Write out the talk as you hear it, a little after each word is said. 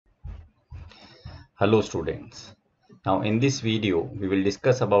Hello students. Now in this video we will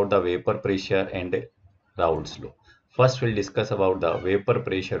discuss about the vapor pressure and Raoult's law. First we'll discuss about the vapor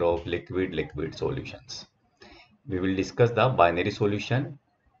pressure of liquid solutions. We will discuss the binary solution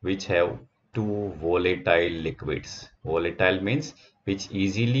which have two volatile liquids. Volatile means which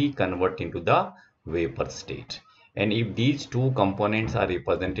easily convert into the vapor state. And if these two components are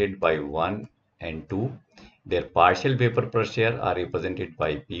represented by 1 and 2, their partial vapor pressure are represented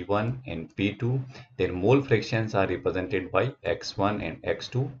by P1 and P2. Their mole fractions are represented by X1 and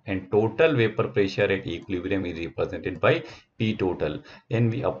X2. And total vapor pressure at equilibrium is represented by P total. Then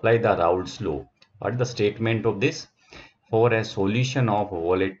we apply the Raoult's law. What is the statement of this? For a solution of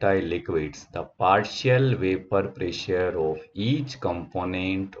volatile liquids, the partial vapor pressure of each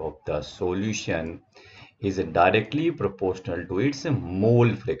component of the solution is directly proportional to its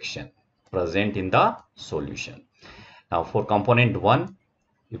mole fraction present in the solution. Now for component 1,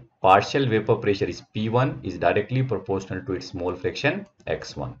 the partial vapor pressure is P1 is directly proportional to its mole fraction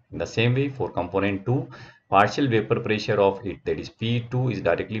X1. In the same way for component 2, partial vapor pressure of it, that is P2, is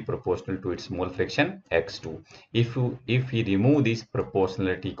directly proportional to its mole fraction X2. If we remove this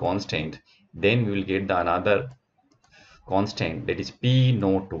proportionality constant, then we will get the another constant, that is P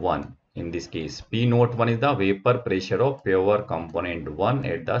naught 1. In this case, P naught 1 is the vapor pressure of pure component 1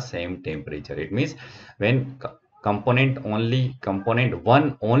 at the same temperature. It means when component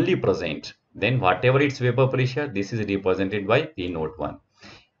 1 only present, then whatever its vapor pressure, this is represented by P naught 1.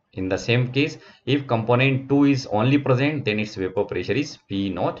 In the same case, if component 2 is only present, then its vapor pressure is P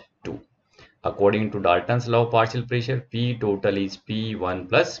naught 2. According to Dalton's law of partial pressure, P total is P1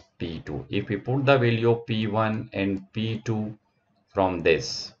 plus P2. If we put the value of P1 and P2 from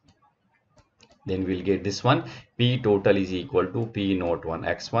this, then we'll get this one. P total is equal to P naught 1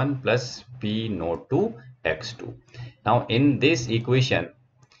 X1 plus P naught 2 X2. Now in this equation,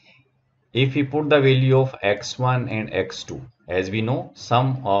 if we put the value of X1 and X2, as we know,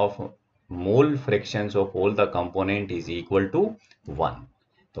 sum of mole fractions of all the component is equal to 1.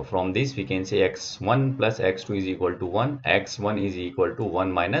 So from this we can say X1 plus X2 is equal to 1. X1 is equal to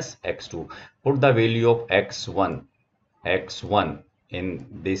 1 minus X2. Put the value of X1 in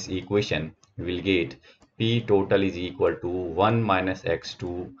this equation, we will get P total is equal to 1 minus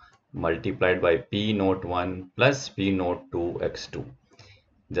X2 multiplied by P naught 1 plus P naught 2 X2.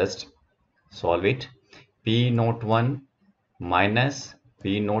 Just solve it. P naught 1 minus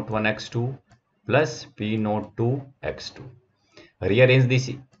P naught 1 X2 plus P naught 2 X2. Rearrange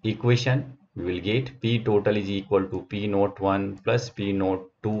this equation, we will get P total is equal to P naught 1 plus P naught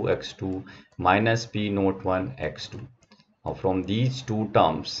 2 X2 minus P naught 1 X2. Now from these two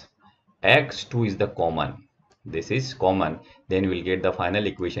terms, X2 is the common. This is common. Then we will get the final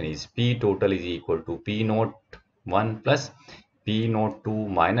equation is P total is equal to P naught 1 plus P naught 2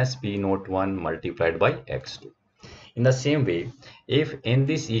 minus P naught 1 multiplied by X2. In the same way, if in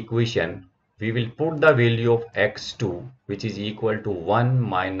this equation we will put the value of X2 which is equal to 1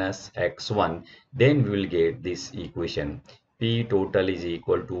 minus X1, then we will get this equation. P total is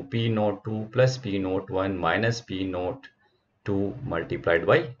equal to P naught 2 plus P naught 1 minus P naught 2 multiplied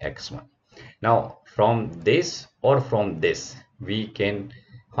by X1. Now from this or from this we can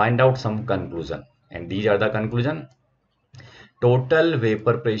find out some conclusion, and these are the conclusion. Total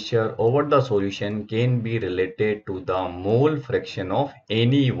vapor pressure over the solution can be related to the mole fraction of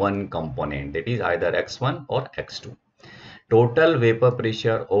any one component, that is either X1 or X2. Total vapor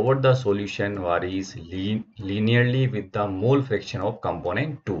pressure over the solution varies linearly with the mole fraction of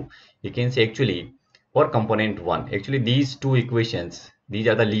component 2. You can say actually for component 1, actually these two equations, these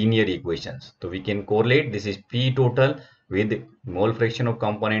are the linear equations. So we can correlate this is P total with mole fraction of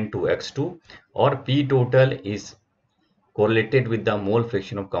component 2 X2, or P total is correlated with the mole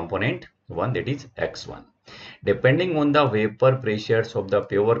fraction of component 1, that is X1. Depending on the vapor pressures of the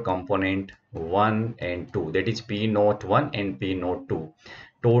pure component 1 and 2, that is P naught 1 and P naught 2,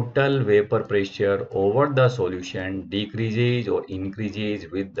 total vapor pressure over the solution decreases or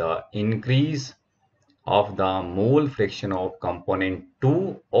increases with the increase of the mole fraction of component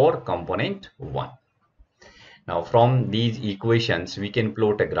 2 or component 1. Now from these equations we can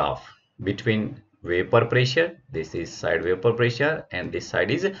plot a graph between vapor pressure, this is side vapor pressure, and this side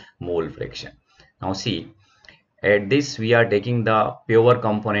is mole fraction. Now see, at this we are taking the pure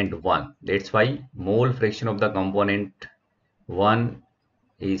component 1, that's why mole fraction of the component 1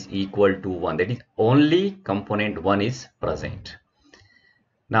 is equal to 1, that is only component 1 is present.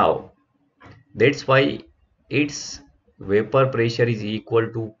 Now that's why its vapor pressure is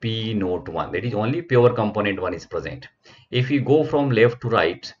equal to P naught 1, that is only pure component 1 is present. If we go from left to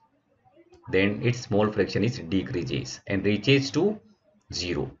right, then its mole fraction is decreases and reaches to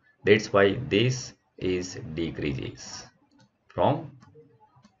 0. That's why this is decreases from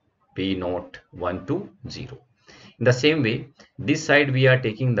P naught 1 to 0. In the same way, this side we are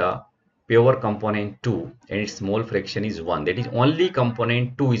taking the pure component 2 and its mole fraction is 1. That is only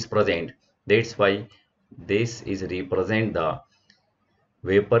component 2 is present. That's why this is represent the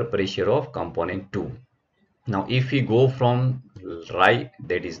vapor pressure of component 2. Now if we go from right,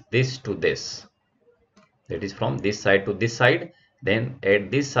 that is this to this, that is from this side to this side, then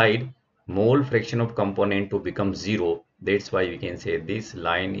at this side mole fraction of component 2 becomes 0. That's why we can say this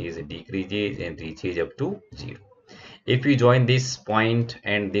line is decreases and reaches up to 0. If we join this point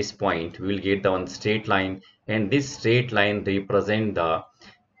and this point, we will get the one straight line, and this straight line represent the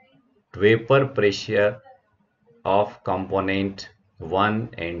vapor pressure of component 1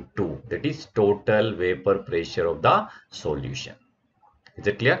 and 2, that is total vapor pressure of the solution. Is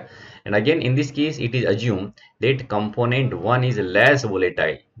it clear? And again in this case it is assumed that component 1 is less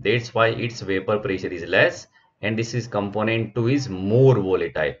volatile, that's why its vapor pressure is less, and this is component 2 is more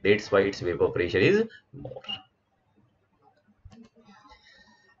volatile, that's why its vapor pressure is more.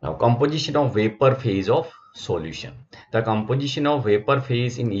 Now composition of vapor phase of solution. The composition of vapor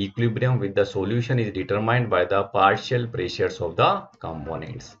phase in equilibrium with the solution is determined by the partial pressures of the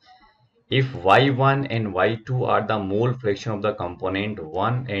components. If Y1 and Y2 are the mole fraction of the component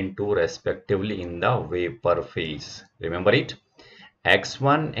 1 and 2 respectively in the vapor phase, remember it,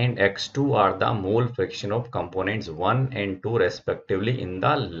 X1 and X2 are the mole fraction of components 1 and 2 respectively in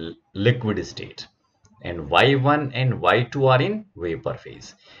the liquid state, and Y1 and Y2 are in vapor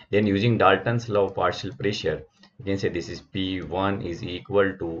phase. Then using Dalton's law of partial pressure, you can say this is P1 is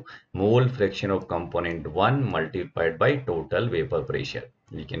equal to mole fraction of component 1 multiplied by total vapor pressure.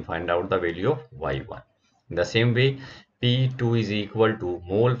 We can find out the value of Y1. In the same way, P2 is equal to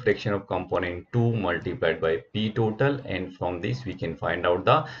mole fraction of component 2 multiplied by P total, and from this we can find out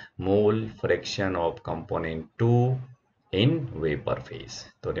the mole fraction of component 2 in vapor phase.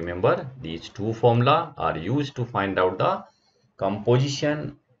 So remember, these two formula are used to find out the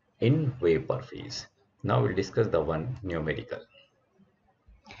composition in vapor phase. Now we'll discuss the one numerical.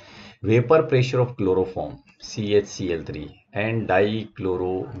 Vapor pressure of chloroform CHCl3 and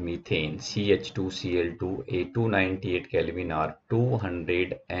dichloromethane CH2Cl2 at 298 Kelvin are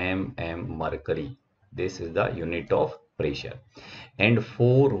 200 mm mercury. This is the unit of pressure, and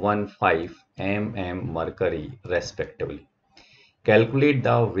 415 mm mercury respectively. Calculate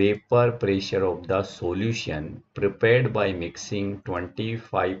the vapor pressure of the solution prepared by mixing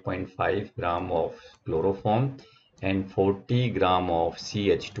 25.5 gram of chloroform and 40 gram of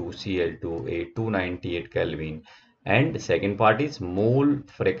CH2Cl2 at 298 Kelvin, and the second part is mole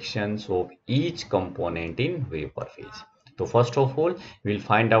fractions of each component in vapor phase. So first of all, we will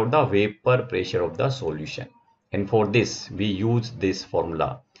find out the vapor pressure of the solution, and for this we use this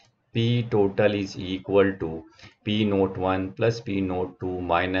formula. P total is equal to P naught 1 plus P naught 2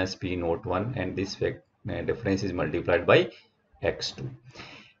 minus P naught 1, and this difference is multiplied by X2.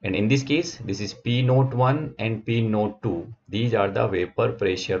 And in this case, this is P naught 1 and P naught 2. These are the vapor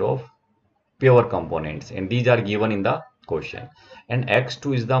pressure of pure components, and these are given in the question. And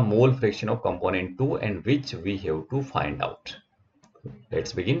X2 is the mole fraction of component 2, and which we have to find out.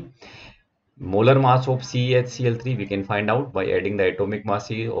 Let's begin. Molar mass of CHCl3 we can find out by adding the atomic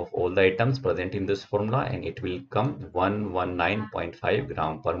masses of all the atoms present in this formula, and it will come 119.5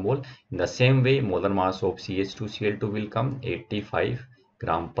 gram per mole. In the same way, molar mass of CH2Cl2 will come 85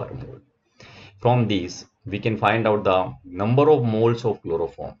 gram per mole. From these we can find out the number of moles of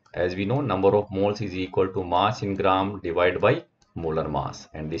chloroform. As we know, number of moles is equal to mass in gram divided by molar mass,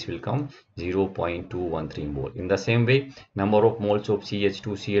 and this will come 0.213 mole. In the same way, number of moles of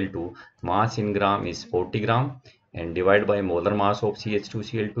CH2Cl2, mass in gram is 40 gram, and divided by molar mass of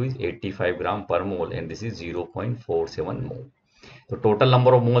CH2Cl2 is 85 gram per mole, and this is 0.47 mole. So total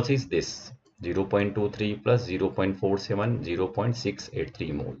number of moles is this 0.23 plus 0.47,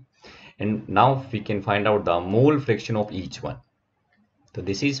 0.683 mole. And now we can find out the mole fraction of each one. So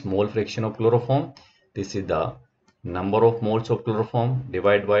this is mole fraction of chloroform. This is the number of moles of chloroform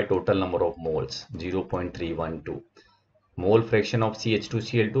divided by total number of moles, 0.312. Mole fraction of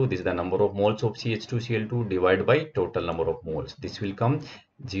CH2Cl2, this is the number of moles of CH2Cl2 divided by total number of moles. This will come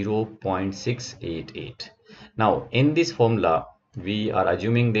 0.688. Now in this formula, we are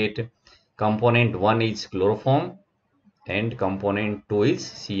assuming that component 1 is chloroform and component 2 is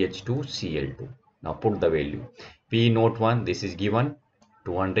CH2Cl2. Now put the value. P naught 1, this is given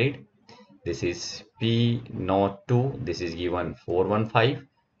 200. This is P naught 2, this is given 415.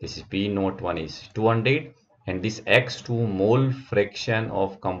 This is P naught 1 is 200, and this X2 mole fraction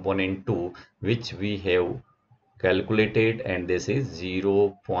of component 2, which we have calculated, and this is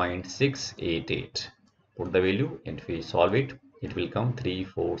 0.688. Put the value and if we solve it, it will come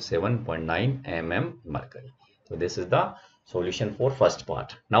 347.9 mm mercury. So this is the solution for first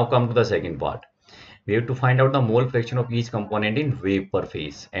part. Now come to the second part. We have to find out the mole fraction of each component in vapor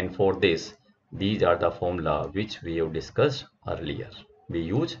phase, and for this these are the formula which we have discussed earlier. We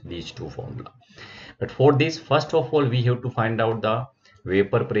use these two formula. But for this, first of all, we have to find out the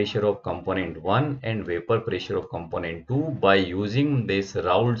vapor pressure of component 1 and vapor pressure of component 2 by using this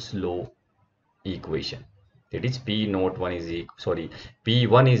Raoult's law equation. That is P naught 1 is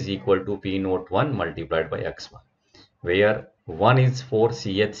P1 is equal to P naught 1 multiplied by X1, where 1 is for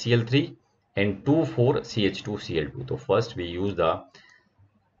CHCl3 and 2 for CH2Cl2. So first we use the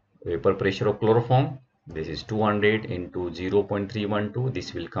vapor pressure of chloroform. This is 200 into 0.312.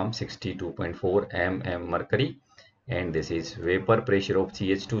 This will come 62.4 mm mercury. And this is vapor pressure of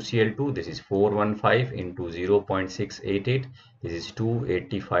CH2Cl2. This is 415 into 0.688. This is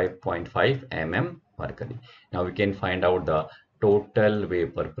 285.5 mm mercury. Now we can find out the total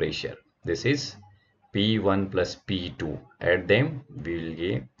vapor pressure. This is P1 plus P2. Add them, we will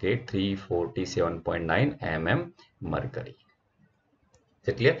get 347.9 mm mercury. Is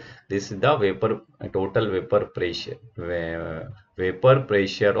it clear? This is the total vapor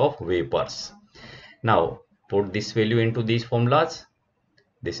pressure of vapors. Now put this value into these formulas.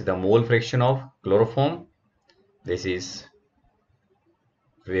 This is the mole fraction of chloroform. This is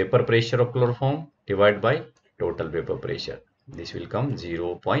vapor pressure of chloroform divided by total vapor pressure. This will come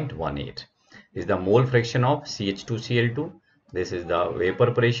 0.18. This is the mole fraction of CH2Cl2. This is the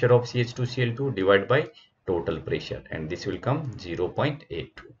vapor pressure of CH2Cl2 divided by total pressure, and this will come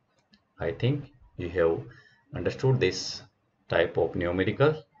 0.82. I think you have understood this type of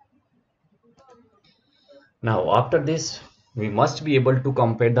numerical. Now after this, we must be able to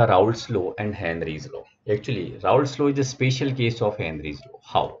compare the Raoult's law and Henry's law. Actually, Raoult's law is a special case of Henry's law.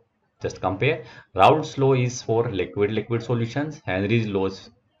 How? Just compare. Raoult's law is for liquid solutions. Henry's law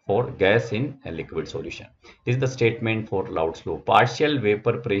is for gas in a liquid solution. This is the statement for Raoult's law. Partial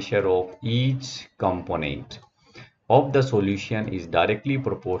vapor pressure of each component of the solution is directly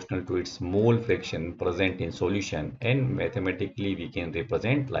proportional to its mole fraction present in solution, and mathematically we can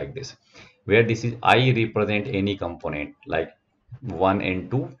represent like this, where this is I represent any component like 1 and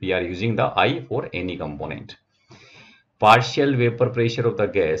 2. We are using the I for any component. Partial vapor pressure of the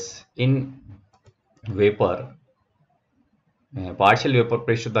gas in vapor partial vapor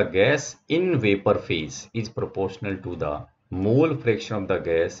pressure of the gas in vapor phase is proportional to the mole fraction of the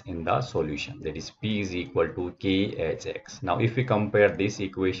gas in the solution, that is P is equal to KHX. Now if we compare this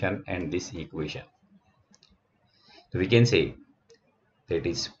equation and this equation, so we can say that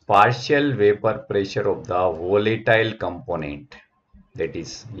is partial vapor pressure of the volatile component, that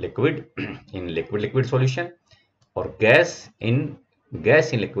is liquid in liquid solution, or gas in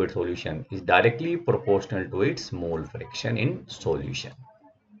liquid solution, is directly proportional to its mole fraction in solution.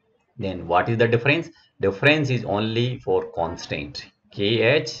 Then what is the difference? Difference is only for constant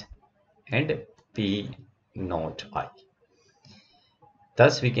KH and P naught I.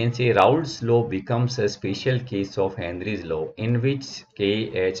 Thus we can say Raoult's law becomes a special case of Henry's law, in which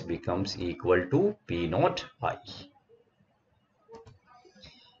KH becomes equal to P naught I.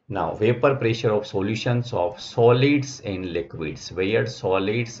 Now vapor pressure of solutions of solids and liquids, where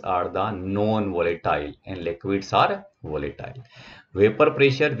solids are the non-volatile and liquids are volatile. Vapor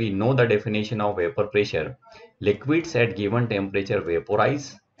pressure, we know the definition of vapor pressure. Liquids at given temperature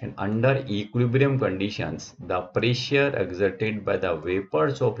vaporize, and under equilibrium conditions, the pressure exerted by the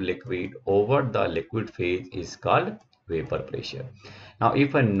vapors of liquid over the liquid phase is called vapor pressure. Now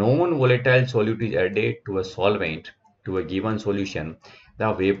if a non-volatile solute is added to a solvent to a given solution,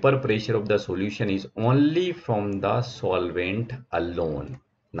 the vapor pressure of the solution is only from the solvent alone.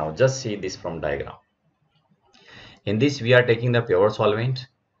 Now just see this from diagram. In this we are taking the pure solvent.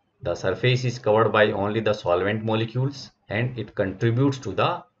 The surface is covered by only the solvent molecules and it contributes to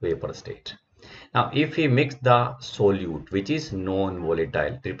the vapor state. Now if we mix the solute, which is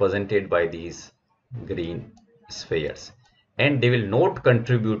non-volatile, represented by these green spheres, and they will not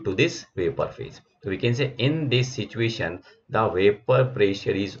contribute to this vapor phase. So we can say in this situation, the vapor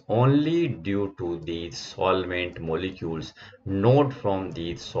pressure is only due to these solvent molecules, not from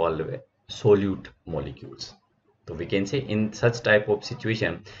these solute molecules. So we can say in such type of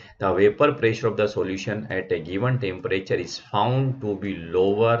situation, the vapor pressure of the solution at a given temperature is found to be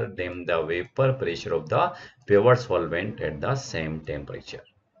lower than the vapor pressure of the pure solvent at the same temperature.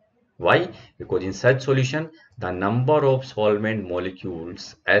 Why? Because in such solution, the number of solvent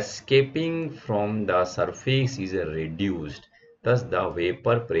molecules escaping from the surface is reduced. Thus, the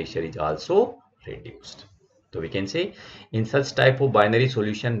vapor pressure is also reduced. So we can say in such type of binary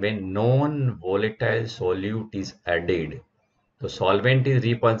solution, when non-volatile solute is added, the solvent is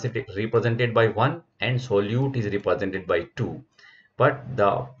represented by 1 and solute is represented by 2. But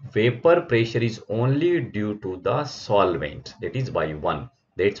the vapor pressure is only due to the solvent, that is by 1.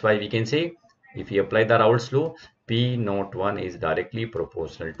 That's why we can say if we apply the Raoult's law, P naught 1 is directly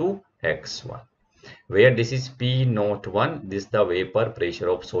proportional to X1. Where this is P naught 1, this is the vapor pressure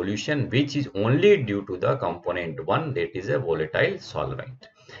of solution which is only due to the component 1, that is a volatile solvent.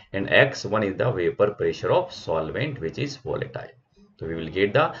 And X1 is the vapor pressure of solvent which is volatile. So we will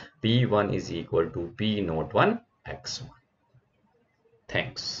get the P1 is equal to P naught 1 X1.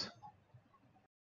 Thanks.